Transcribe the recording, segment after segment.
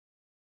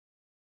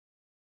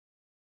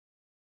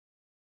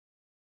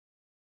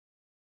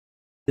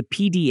The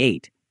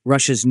PD-8,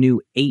 Russia's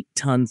new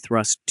 8-ton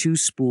thrust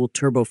two-spool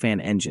turbofan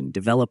engine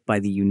developed by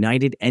the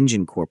United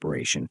Engine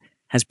Corporation,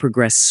 has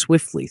progressed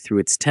swiftly through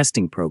its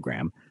testing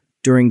program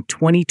during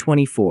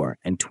 2024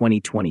 and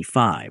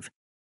 2025.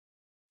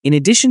 In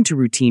addition to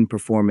routine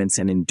performance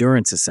and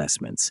endurance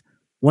assessments,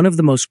 one of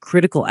the most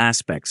critical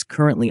aspects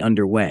currently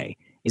underway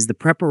is the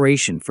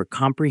preparation for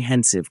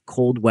comprehensive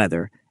cold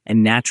weather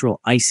and natural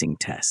icing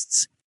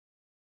tests.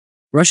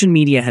 Russian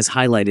media has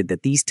highlighted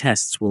that these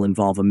tests will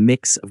involve a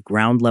mix of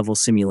ground-level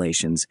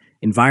simulations,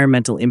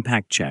 environmental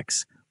impact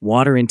checks,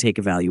 water intake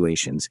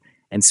evaluations,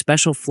 and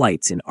special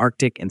flights in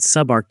Arctic and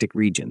subarctic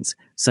regions,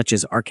 such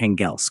as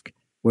Arkhangelsk,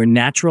 where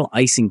natural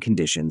icing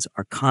conditions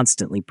are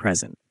constantly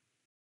present.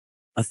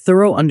 A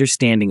thorough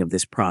understanding of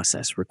this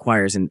process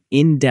requires an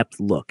in-depth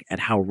look at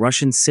how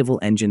Russian civil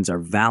engines are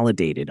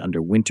validated under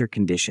winter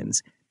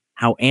conditions,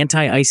 how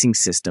anti-icing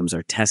systems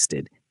are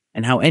tested,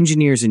 and how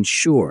engineers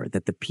ensure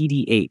that the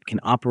PD-8 can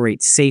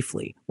operate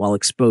safely while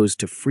exposed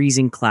to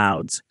freezing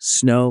clouds,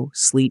 snow,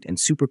 sleet, and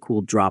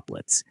supercooled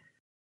droplets.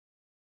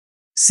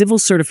 Civil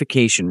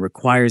certification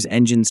requires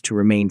engines to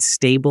remain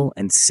stable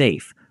and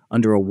safe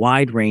under a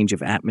wide range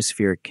of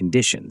atmospheric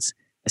conditions,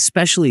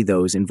 especially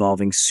those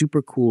involving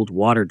supercooled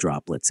water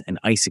droplets and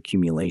ice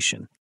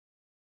accumulation.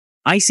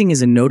 Icing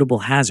is a notable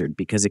hazard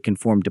because it can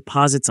form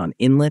deposits on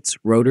inlets,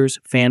 rotors,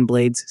 fan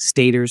blades,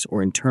 stators,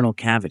 or internal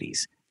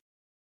cavities.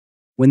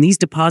 When these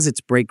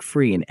deposits break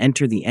free and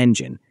enter the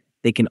engine,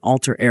 they can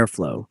alter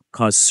airflow,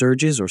 cause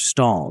surges or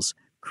stalls,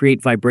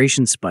 create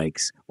vibration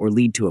spikes, or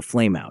lead to a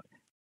flameout.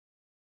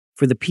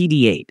 For the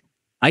PD-8,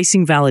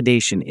 icing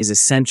validation is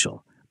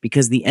essential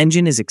because the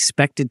engine is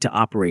expected to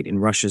operate in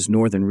Russia's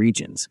northern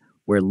regions,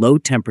 where low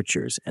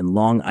temperatures and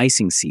long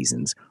icing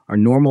seasons are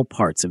normal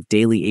parts of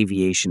daily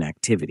aviation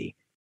activity.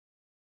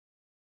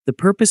 The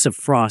purpose of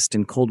frost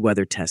and cold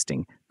weather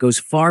testing goes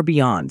far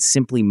beyond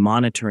simply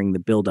monitoring the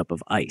buildup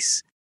of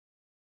ice.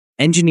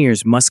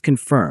 Engineers must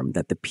confirm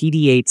that the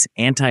PD-8's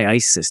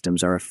anti-ice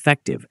systems are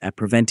effective at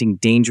preventing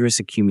dangerous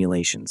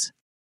accumulations.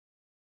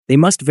 They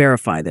must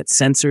verify that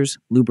sensors,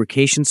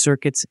 lubrication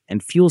circuits,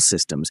 and fuel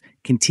systems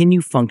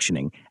continue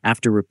functioning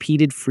after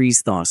repeated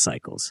freeze-thaw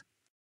cycles.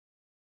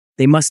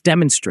 They must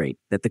demonstrate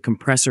that the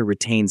compressor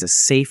retains a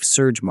safe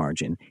surge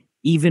margin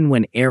even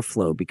when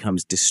airflow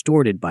becomes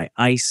distorted by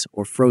ice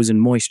or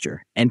frozen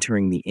moisture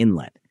entering the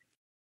inlet.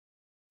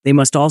 They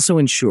must also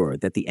ensure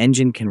that the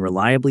engine can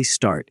reliably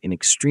start in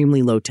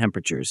extremely low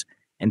temperatures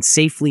and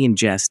safely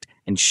ingest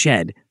and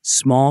shed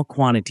small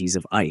quantities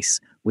of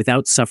ice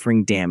without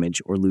suffering damage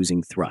or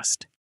losing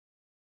thrust.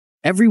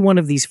 Every one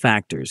of these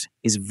factors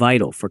is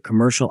vital for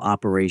commercial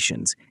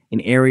operations in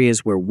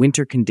areas where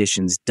winter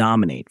conditions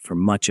dominate for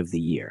much of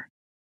the year.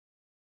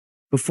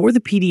 Before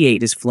the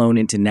PD-8 is flown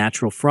into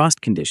natural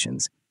frost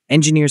conditions,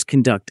 engineers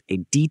conduct a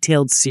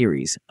detailed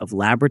series of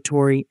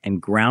laboratory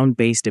and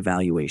ground-based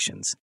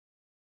evaluations.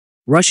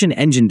 Russian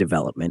engine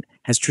development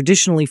has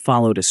traditionally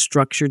followed a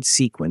structured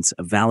sequence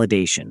of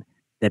validation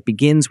that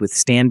begins with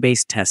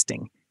stand-based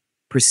testing,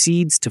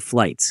 proceeds to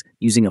flights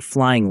using a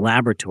flying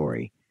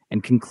laboratory,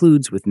 and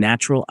concludes with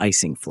natural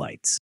icing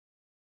flights.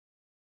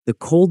 The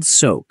cold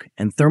soak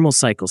and thermal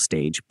cycle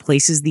stage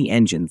places the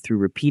engine through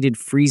repeated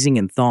freezing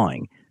and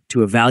thawing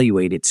to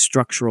evaluate its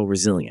structural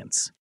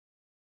resilience.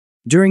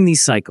 During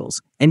these cycles,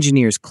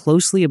 engineers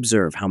closely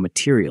observe how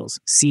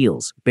materials,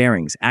 seals,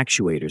 bearings,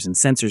 actuators, and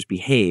sensors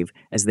behave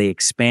as they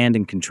expand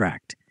and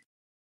contract.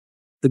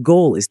 The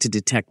goal is to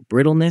detect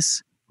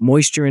brittleness,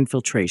 moisture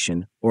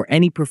infiltration, or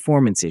any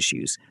performance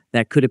issues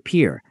that could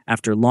appear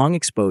after long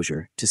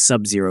exposure to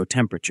sub-zero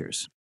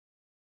temperatures.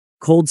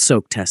 Cold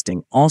soak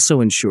testing also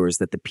ensures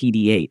that the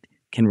PD-8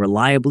 can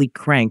reliably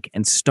crank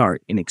and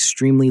start in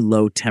extremely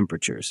low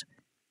temperatures,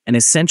 an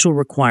essential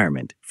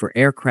requirement for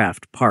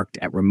aircraft parked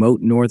at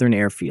remote northern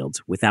airfields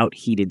without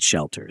heated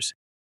shelters.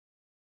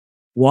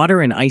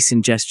 Water and ice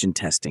ingestion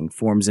testing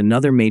forms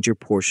another major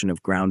portion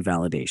of ground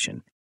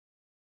validation.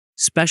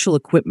 Special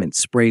equipment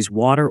sprays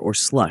water or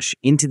slush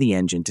into the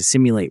engine to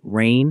simulate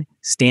rain,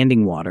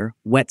 standing water,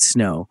 wet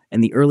snow,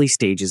 and the early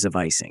stages of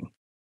icing.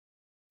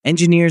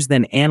 Engineers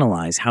then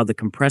analyze how the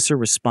compressor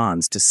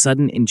responds to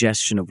sudden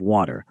ingestion of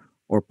water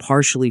or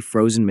partially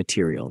frozen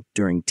material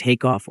during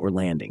takeoff or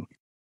landing.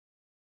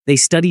 They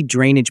study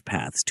drainage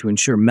paths to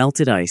ensure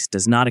melted ice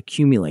does not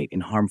accumulate in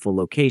harmful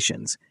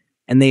locations,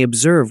 and they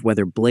observe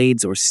whether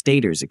blades or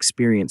stators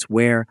experience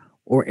wear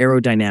or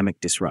aerodynamic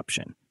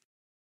disruption.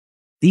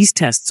 These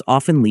tests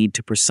often lead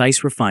to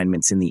precise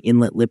refinements in the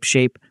inlet lip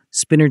shape,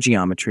 spinner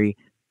geometry,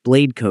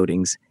 blade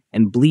coatings,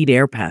 and bleed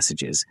air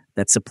passages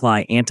that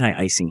supply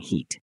anti-icing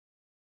heat.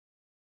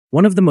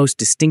 One of the most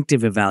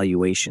distinctive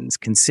evaluations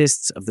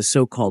consists of the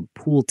so-called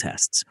pool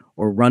tests,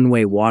 or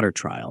runway water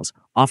trials,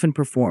 often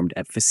performed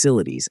at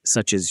facilities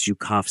such as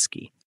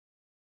Zhukovsky.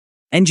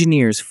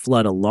 Engineers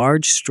flood a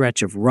large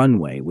stretch of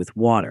runway with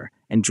water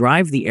and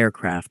drive the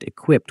aircraft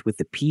equipped with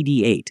the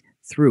PD-8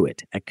 through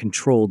it at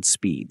controlled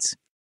speeds.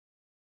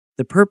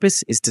 The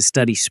purpose is to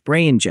study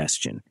spray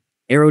ingestion,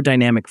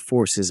 aerodynamic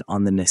forces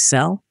on the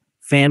nacelle,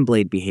 fan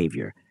blade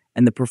behavior,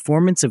 and the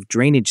performance of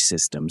drainage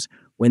systems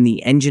when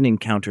the engine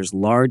encounters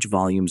large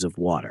volumes of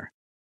water.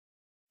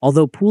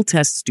 Although pool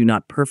tests do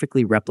not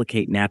perfectly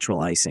replicate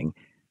natural icing,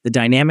 the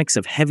dynamics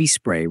of heavy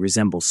spray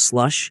resemble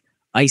slush,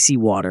 icy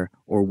water,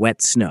 or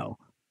wet snow,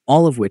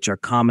 all of which are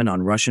common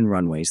on Russian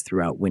runways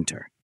throughout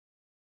winter.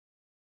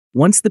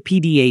 Once the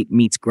PD-8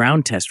 meets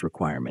ground test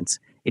requirements,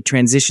 it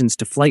transitions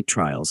to flight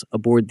trials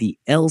aboard the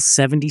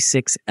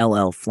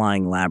Il-76LL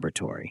flying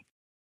laboratory.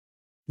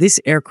 This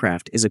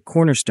aircraft is a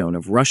cornerstone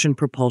of Russian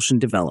propulsion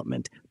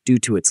development due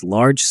to its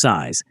large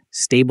size,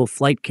 stable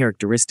flight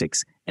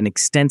characteristics, and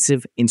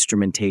extensive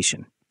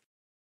instrumentation.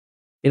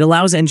 It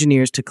allows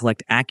engineers to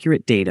collect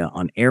accurate data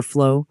on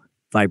airflow,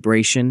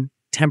 vibration,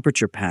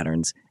 temperature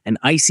patterns, and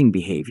icing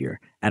behavior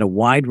at a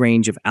wide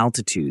range of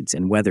altitudes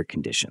and weather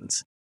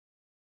conditions.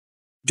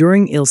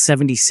 During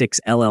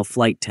Il-76LL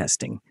flight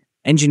testing,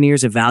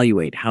 engineers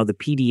evaluate how the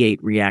PD-8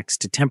 reacts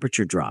to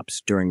temperature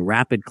drops during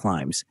rapid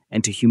climbs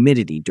and to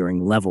humidity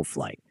during level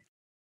flight.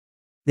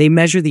 They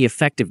measure the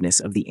effectiveness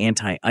of the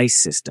anti-ice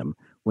system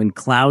when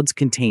clouds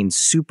contain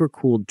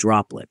supercooled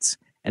droplets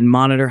and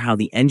monitor how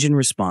the engine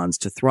responds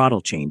to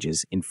throttle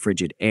changes in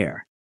frigid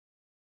air.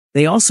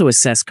 They also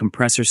assess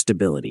compressor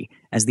stability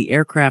as the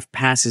aircraft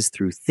passes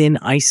through thin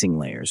icing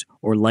layers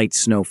or light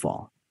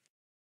snowfall.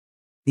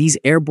 These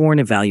airborne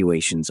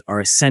evaluations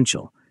are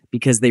essential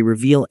because they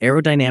reveal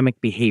aerodynamic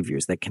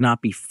behaviors that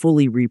cannot be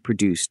fully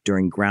reproduced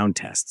during ground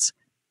tests,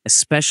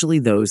 especially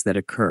those that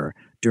occur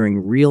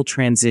during real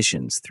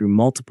transitions through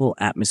multiple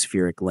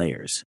atmospheric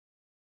layers.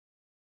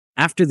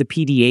 After the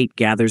PD-8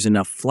 gathers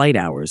enough flight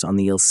hours on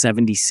the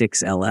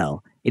Il-76LL,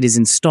 it is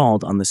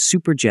installed on the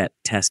Superjet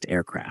test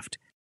aircraft.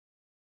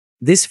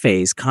 This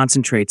phase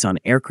concentrates on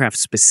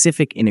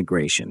aircraft-specific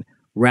integration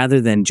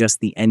rather than just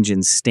the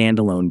engine's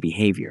standalone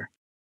behavior.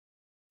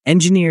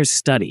 Engineers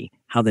study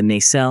how the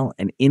nacelle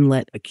and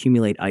inlet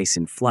accumulate ice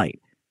in flight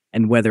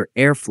and whether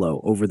airflow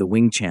over the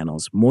wing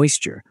channels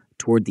moisture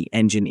toward the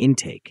engine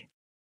intake.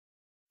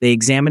 They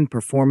examine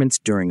performance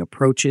during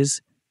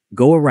approaches,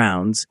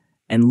 go-arounds,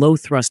 and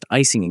low-thrust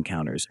icing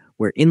encounters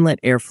where inlet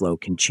airflow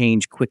can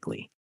change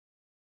quickly.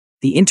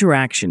 The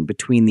interaction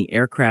between the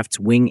aircraft's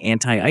wing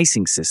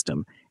anti-icing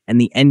system and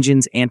the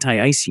engine's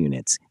anti-ice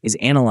units is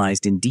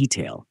analyzed in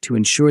detail to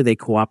ensure they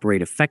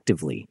cooperate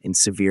effectively in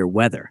severe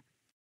weather.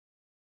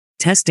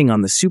 Testing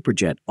on the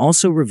Superjet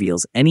also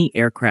reveals any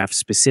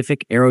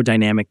aircraft-specific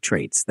aerodynamic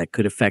traits that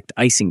could affect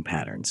icing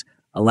patterns,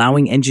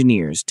 allowing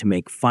engineers to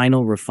make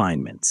final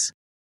refinements.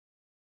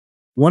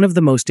 One of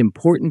the most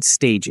important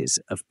stages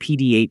of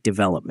PD-8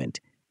 development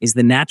is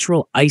the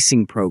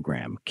natural-icing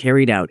program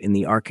carried out in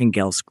the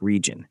Arkhangelsk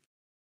region.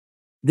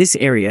 This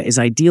area is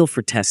ideal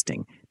for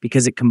testing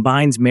because it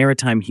combines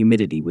maritime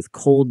humidity with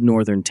cold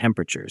northern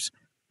temperatures,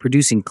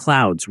 producing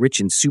clouds rich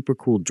in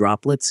supercooled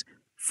droplets,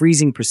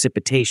 freezing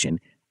precipitation,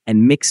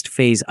 and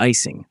mixed-phase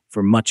icing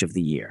for much of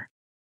the year.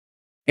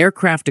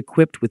 Aircraft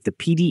equipped with the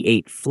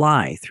PD-8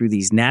 fly through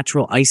these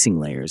natural icing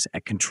layers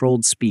at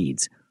controlled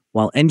speeds,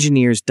 while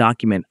engineers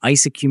document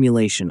ice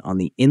accumulation on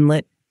the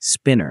inlet,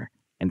 spinner,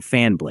 and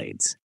fan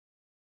blades.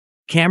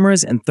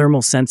 Cameras and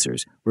thermal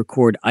sensors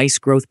record ice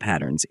growth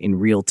patterns in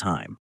real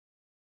time.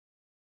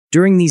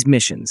 During these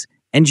missions,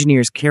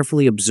 engineers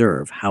carefully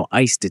observe how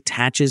ice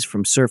detaches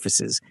from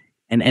surfaces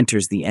and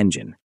enters the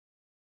engine.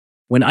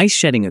 When ice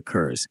shedding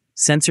occurs,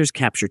 sensors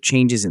capture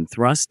changes in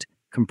thrust,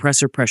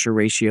 compressor pressure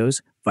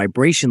ratios,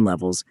 vibration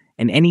levels,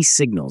 and any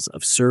signals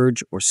of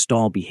surge or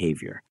stall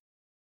behavior.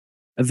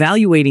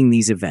 Evaluating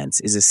these events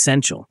is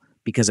essential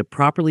because a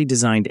properly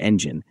designed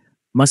engine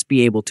must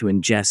be able to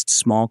ingest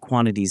small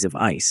quantities of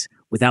ice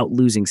without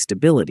losing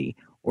stability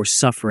or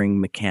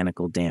suffering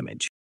mechanical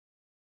damage.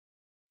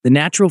 The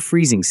natural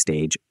freezing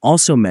stage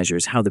also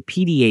measures how the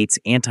PD-8's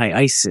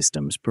anti-ice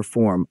systems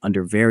perform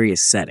under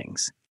various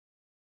settings.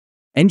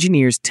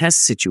 Engineers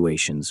test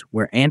situations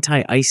where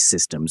anti-ice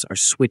systems are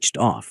switched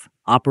off,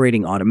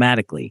 operating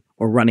automatically,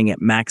 or running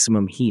at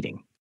maximum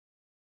heating.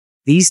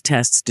 These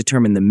tests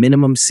determine the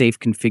minimum safe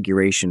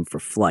configuration for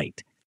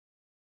flight.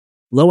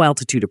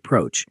 Low-altitude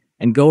approach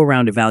and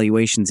go-around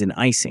evaluations in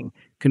icing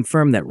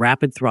confirm that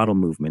rapid throttle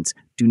movements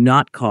do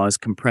not cause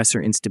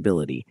compressor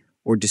instability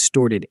or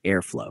distorted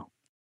airflow.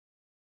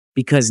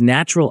 Because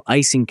natural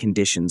icing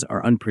conditions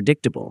are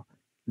unpredictable,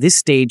 this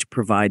stage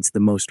provides the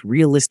most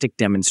realistic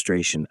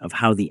demonstration of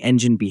how the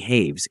engine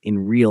behaves in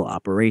real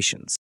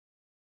operations.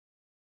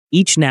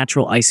 Each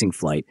natural icing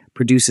flight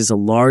produces a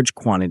large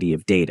quantity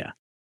of data.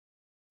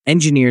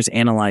 Engineers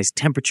analyze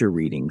temperature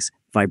readings,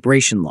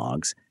 vibration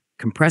logs,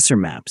 compressor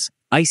maps,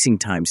 icing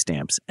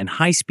timestamps, and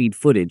high-speed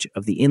footage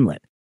of the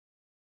inlet.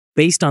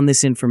 Based on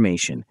this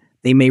information,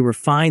 they may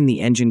refine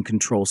the engine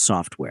control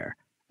software,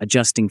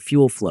 adjusting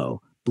fuel flow,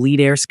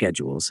 bleed air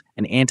schedules,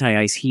 and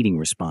anti-ice heating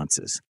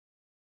responses.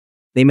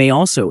 They may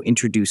also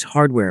introduce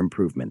hardware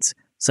improvements,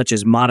 such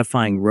as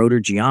modifying rotor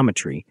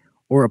geometry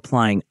or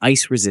applying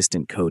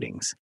ice-resistant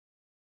coatings.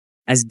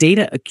 As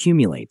data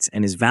accumulates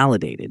and is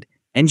validated,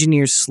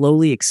 engineers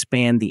slowly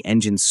expand the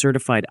engine's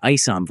certified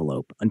ice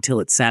envelope until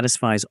it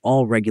satisfies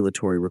all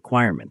regulatory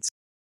requirements.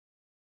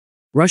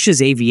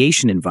 Russia's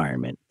aviation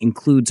environment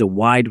includes a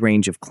wide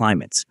range of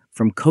climates,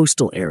 from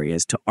coastal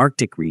areas to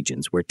Arctic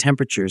regions where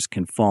temperatures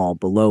can fall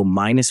below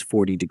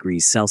 -40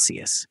 degrees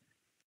Celsius.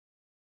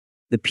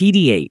 The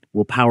PD-8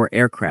 will power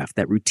aircraft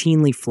that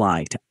routinely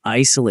fly to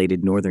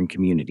isolated northern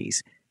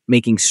communities,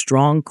 making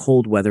strong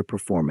cold weather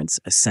performance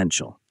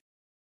essential.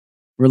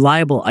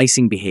 Reliable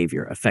icing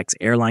behavior affects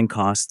airline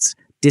costs,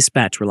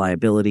 dispatch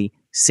reliability,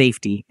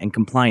 safety, and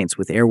compliance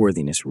with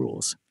airworthiness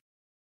rules.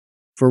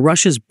 For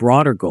Russia's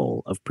broader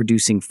goal of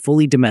producing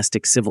fully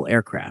domestic civil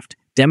aircraft,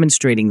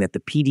 demonstrating that the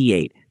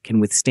PD-8 can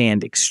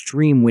withstand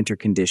extreme winter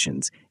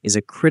conditions is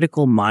a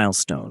critical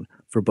milestone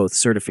for both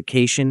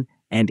certification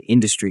and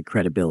industry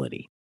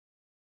credibility.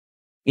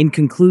 In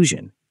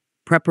conclusion,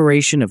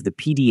 preparation of the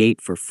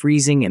PD-8 for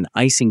freezing and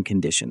icing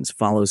conditions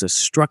follows a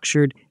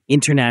structured,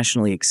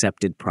 internationally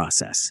accepted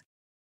process.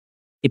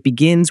 It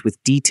begins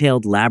with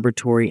detailed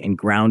laboratory and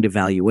ground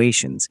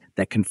evaluations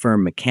that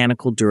confirm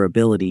mechanical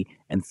durability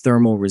and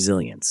thermal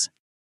resilience.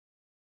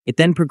 It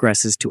then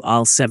progresses to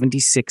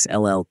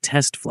IL-76LL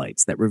test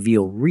flights that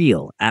reveal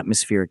real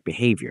atmospheric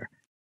behavior.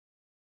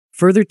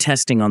 Further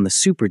testing on the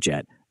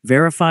Superjet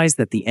verifies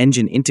that the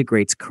engine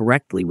integrates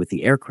correctly with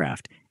the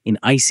aircraft in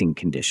icing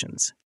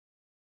conditions.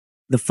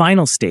 The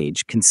final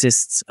stage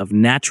consists of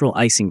natural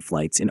icing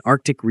flights in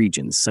Arctic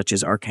regions such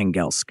as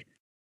Arkhangelsk.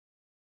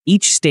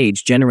 Each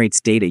stage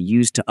generates data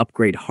used to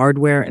upgrade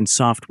hardware and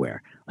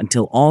software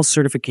until all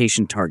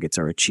certification targets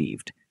are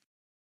achieved.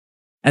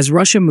 As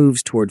Russia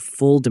moves toward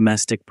full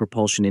domestic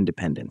propulsion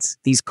independence,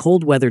 these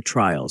cold weather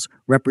trials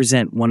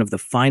represent one of the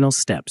final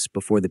steps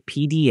before the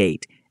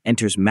PD-8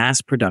 enters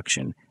mass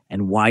production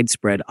and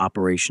widespread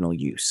operational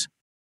use.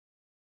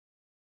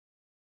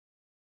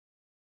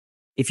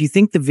 If you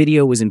think the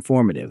video was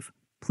informative,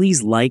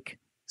 please like,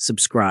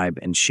 subscribe,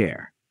 and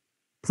share.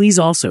 Please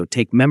also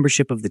take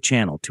membership of the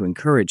channel to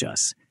encourage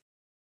us